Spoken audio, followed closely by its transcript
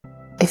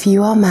If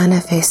you are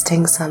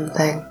manifesting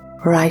something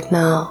right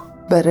now,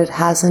 but it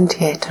hasn't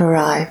yet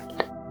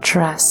arrived,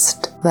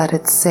 trust that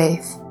it's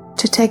safe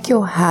to take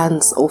your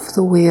hands off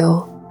the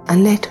wheel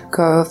and let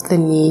go of the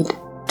need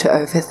to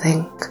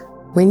overthink.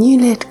 When you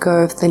let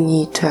go of the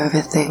need to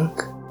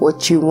overthink,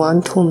 what you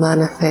want will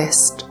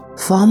manifest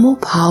far more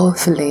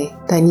powerfully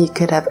than you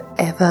could have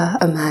ever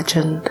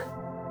imagined.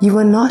 You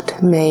were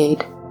not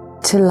made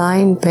to lie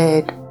in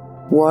bed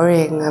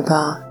worrying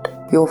about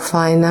your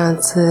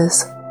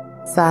finances,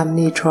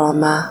 family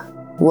drama,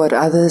 what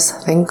others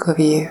think of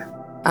you,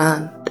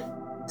 and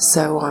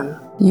so on.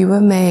 You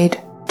were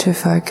made to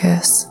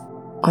focus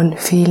on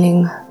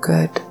feeling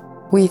good.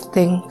 We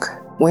think,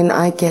 when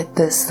I get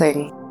this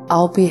thing,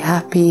 I'll be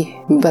happy,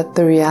 but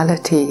the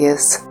reality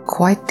is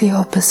quite the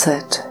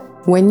opposite.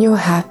 When you're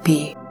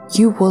happy,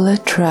 you will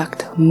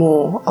attract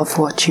more of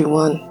what you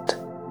want.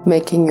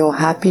 Making your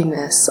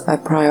happiness a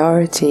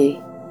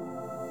priority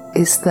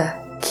is the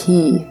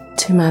key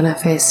to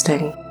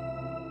manifesting.